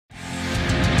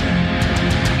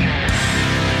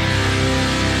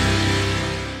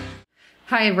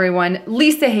Hi everyone,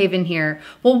 Lisa Haven here.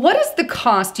 Well, what is the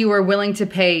cost you are willing to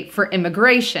pay for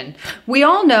immigration? We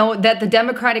all know that the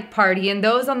Democratic Party and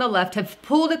those on the left have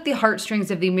pulled at the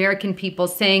heartstrings of the American people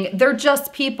saying they're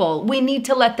just people, we need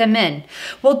to let them in.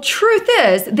 Well, truth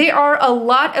is, they are a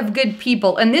lot of good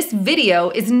people, and this video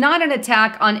is not an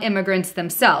attack on immigrants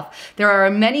themselves. There are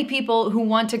many people who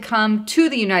want to come to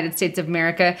the United States of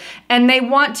America, and they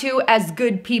want to as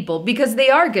good people because they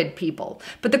are good people.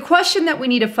 But the question that we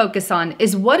need to focus on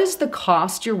is, what is the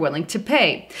cost you're willing to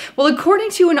pay? Well,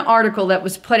 according to an article that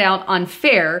was put out on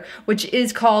FAIR, which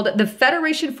is called the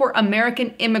Federation for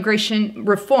American Immigration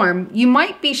Reform, you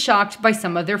might be shocked by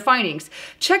some of their findings.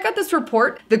 Check out this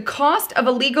report, The Cost of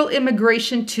Illegal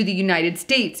Immigration to the United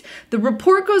States. The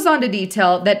report goes on to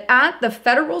detail that at the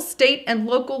federal, state, and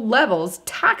local levels,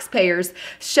 taxpayers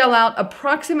shell out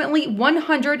approximately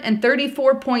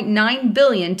 $134.9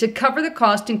 billion to cover the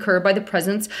cost incurred by the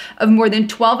presence of more than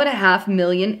 12.5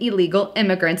 million illegal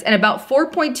immigrants and about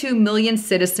 4.2 million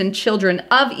citizen children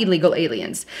of illegal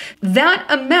aliens. That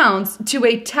amounts to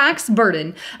a tax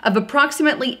burden of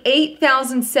approximately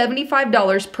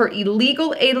 $8,075 per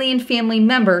illegal alien family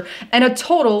member and a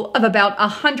total of about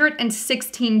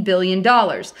 $116 billion.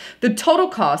 The total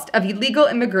cost of illegal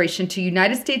immigration to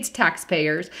United States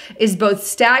taxpayers is both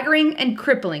staggering and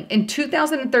crippling. In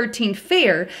 2013,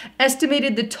 FAIR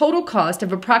estimated the total cost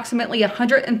of approximately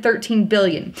 $113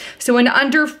 billion. So in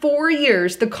under 4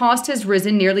 years, the cost has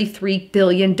risen nearly $3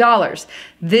 billion.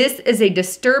 This is a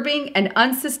disturbing and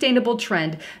unsustainable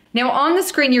trend. Now on the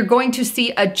screen, you're going to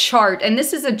see a chart, and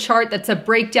this is a chart that's a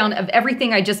breakdown of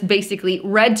everything I just basically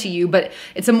read to you, but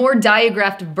it's a more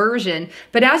diagrammed version.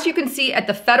 But as you can see at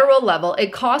the federal level,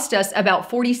 it cost us about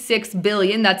 $46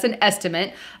 billion, that's an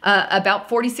estimate, about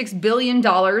 $46 billion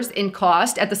in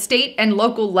cost. At the state and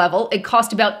local level, it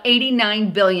cost about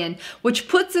 $89 billion, which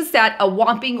puts us at a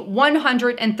whopping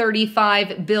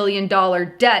 $135 billion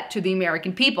debt to the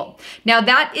American people. Now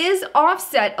that is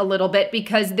offset a little bit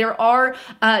because there are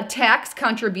tax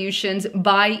contributions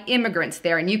by immigrants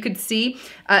there. And you could see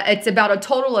it's about a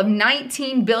total of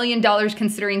 $19 billion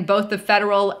considering both the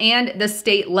federal and the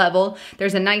state level.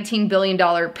 There's a $19 billion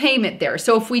payment there.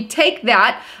 So if we take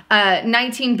that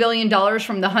 $19 billion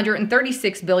from the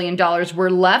 $136 billion,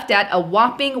 we're left at a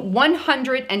whopping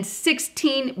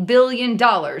 $116 billion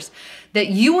that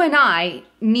you and I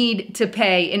need to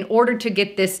pay in order to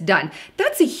get this done.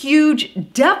 That's a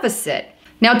huge deficit.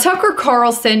 Now, Tucker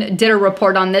Carlson did a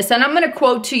report on this, and I'm going to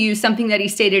quote to you something that he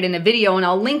stated in a video, and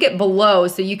I'll link it below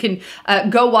so you can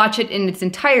go watch it in its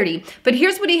entirety. But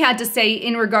here's what he had to say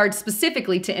in regards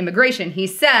specifically to immigration. He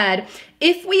said,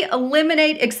 if we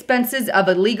eliminate expenses of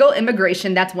illegal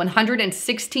immigration, that's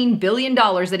 $116 billion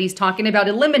that he's talking about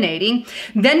eliminating,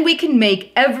 then we can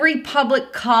make every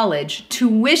public college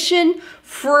tuition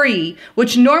free,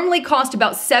 which normally cost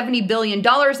about $70 billion,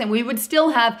 and we would still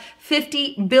have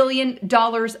 $50 billion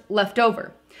left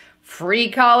over. Free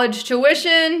college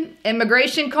tuition,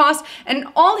 immigration costs, and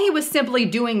all he was simply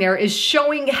doing there is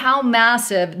showing how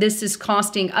massive this is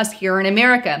costing us here in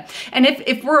America. And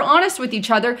if we're honest with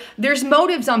each other, there's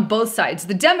motives on both sides.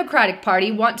 The Democratic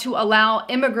Party want to allow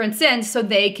immigrants in so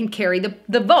they can carry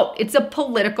the vote. It's a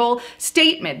political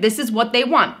statement. This is what they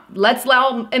want. Let's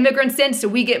allow immigrants in so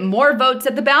we get more votes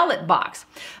at the ballot box.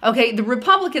 Okay, the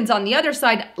Republicans on the other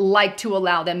side like to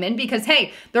allow them in because,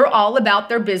 hey, they're all about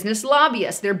their business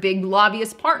lobbyists. They're big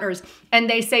lobbyist partners, and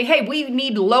they say, hey, we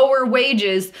need lower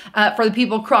wages for the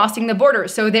people crossing the border,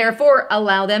 so therefore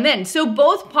allow them in. So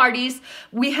both parties,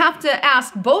 we have to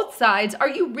ask both sides, are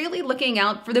you really looking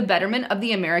out for the betterment of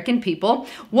the American people?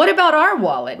 What about our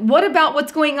wallet? What about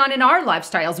what's going on in our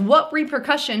lifestyles? What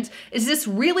repercussions is this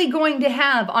really going to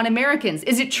have on Americans?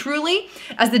 Is it truly,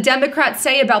 as the Democrats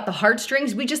say about the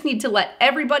heartstrings, we just need to let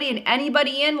everybody and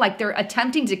anybody in like they're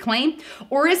attempting to claim?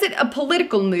 Or is it a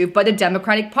political move by the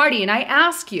Democratic Party? And I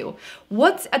ask you,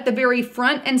 what's at the very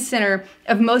front and center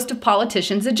of most of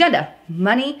politicians' agenda?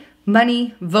 Money,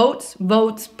 money, votes,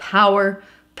 votes, power,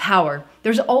 power.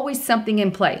 There's always something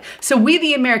in play. So we,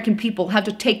 the American people, have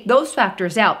to take those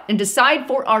factors out and decide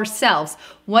for ourselves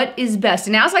what is best.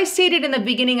 And as I stated in the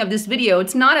beginning of this video,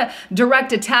 it's not a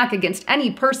direct attack against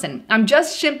any person. I'm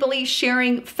just simply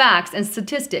sharing facts and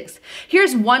statistics.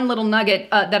 Here's one little nugget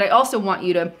that I also want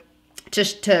you to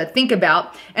just to think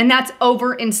about, and that's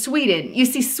over in Sweden. You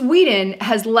see, Sweden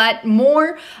has let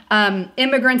more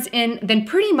immigrants in than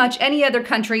pretty much any other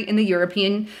country in the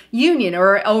European Union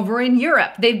or over in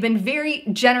Europe. They've been very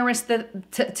generous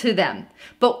to them.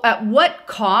 But at what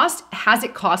cost has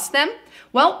it cost them?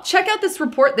 Well, check out this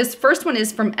report. This first one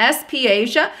is from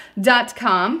spasia.com.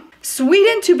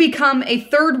 Sweden to become a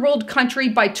third world country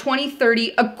by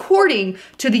 2030, according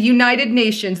to the United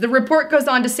Nations. The report goes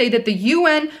on to say that the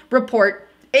UN report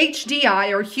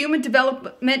HDI, or Human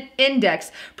Development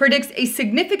Index, predicts a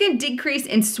significant decrease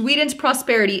in Sweden's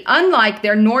prosperity, unlike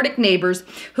their Nordic neighbors,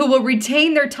 who will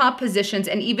retain their top positions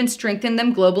and even strengthen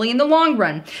them globally in the long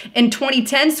run. In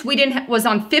 2010, Sweden was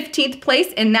on 15th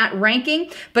place in that ranking,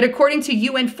 but according to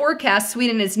UN forecasts,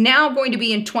 Sweden is now going to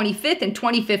be in 25th in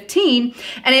 2015,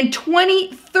 and in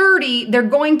 2030, they're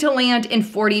going to land in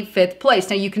 45th place.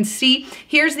 Now you can see,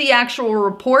 here's the actual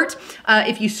report.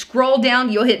 If you scroll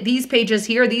down, you'll hit these pages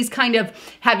here. These kind of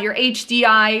have your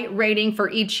HDI rating for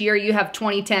each year. You have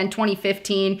 2010,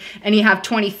 2015, and you have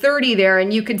 2030 there,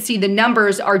 and you can see the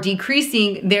numbers are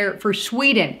decreasing there for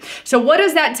Sweden. So what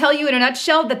does that tell you in a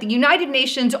nutshell? That the United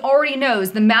Nations already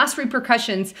knows the mass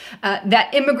repercussions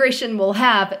that immigration will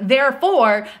have.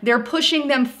 Therefore, they're pushing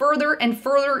them further and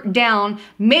further down,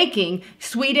 making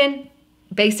Sweden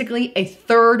basically a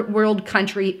third world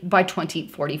country by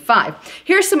 2045.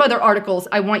 Here's some other articles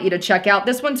I want you to check out.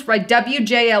 This one's from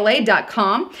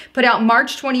WJLA.com, put out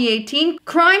March 2018.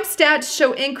 Crime stats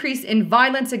show increase in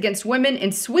violence against women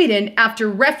in Sweden after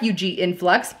refugee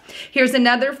influx. Here's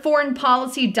another,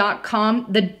 foreignpolicy.com.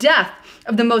 The death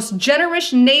of the most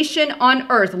generous nation on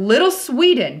earth, little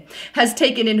Sweden, has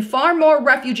taken in far more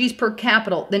refugees per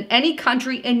capita than any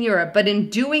country in Europe, but in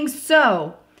doing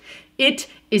so, it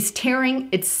is tearing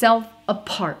itself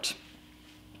apart.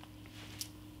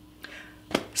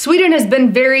 Sweden has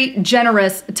been very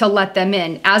generous to let them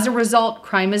in. As a result,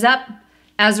 crime is up.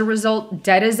 As a result,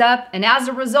 debt is up. And as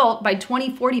a result, by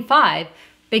 2045,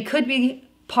 they could be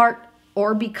part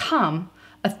or become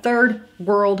a third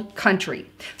world country.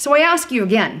 So I ask you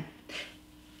again,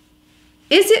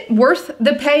 is it worth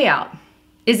the payout?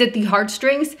 Is it the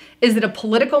heartstrings? Is it a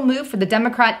political move for the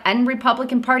Democrat and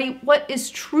Republican Party? What is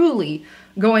truly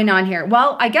going on here?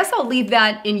 Well, I guess I'll leave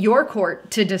that in your court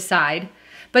to decide.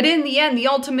 But in the end, the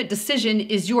ultimate decision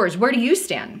is yours. Where do you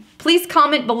stand? Please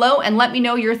comment below and let me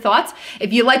know your thoughts.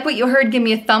 If you like what you heard, give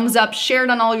me a thumbs up, share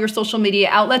it on all your social media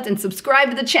outlets, and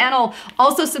subscribe to the channel.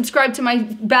 Also subscribe to my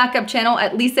backup channel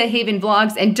at Lisa Haven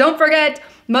Vlogs. And don't forget,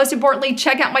 most importantly,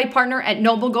 check out my partner at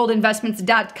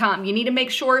NobleGoldInvestments.com. You need to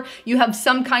make sure you have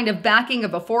some kind of backing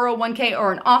of a 401k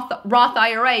or an Roth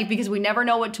IRA, because we never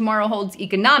know what tomorrow holds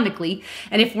economically.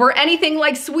 And if we're anything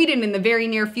like Sweden in the very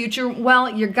near future, well,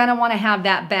 you're gonna wanna have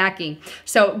that backing.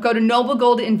 So go to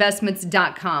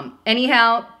NobleGoldInvestments.com.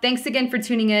 Anyhow, thanks again for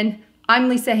tuning in. I'm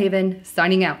Lisa Haven,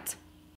 signing out.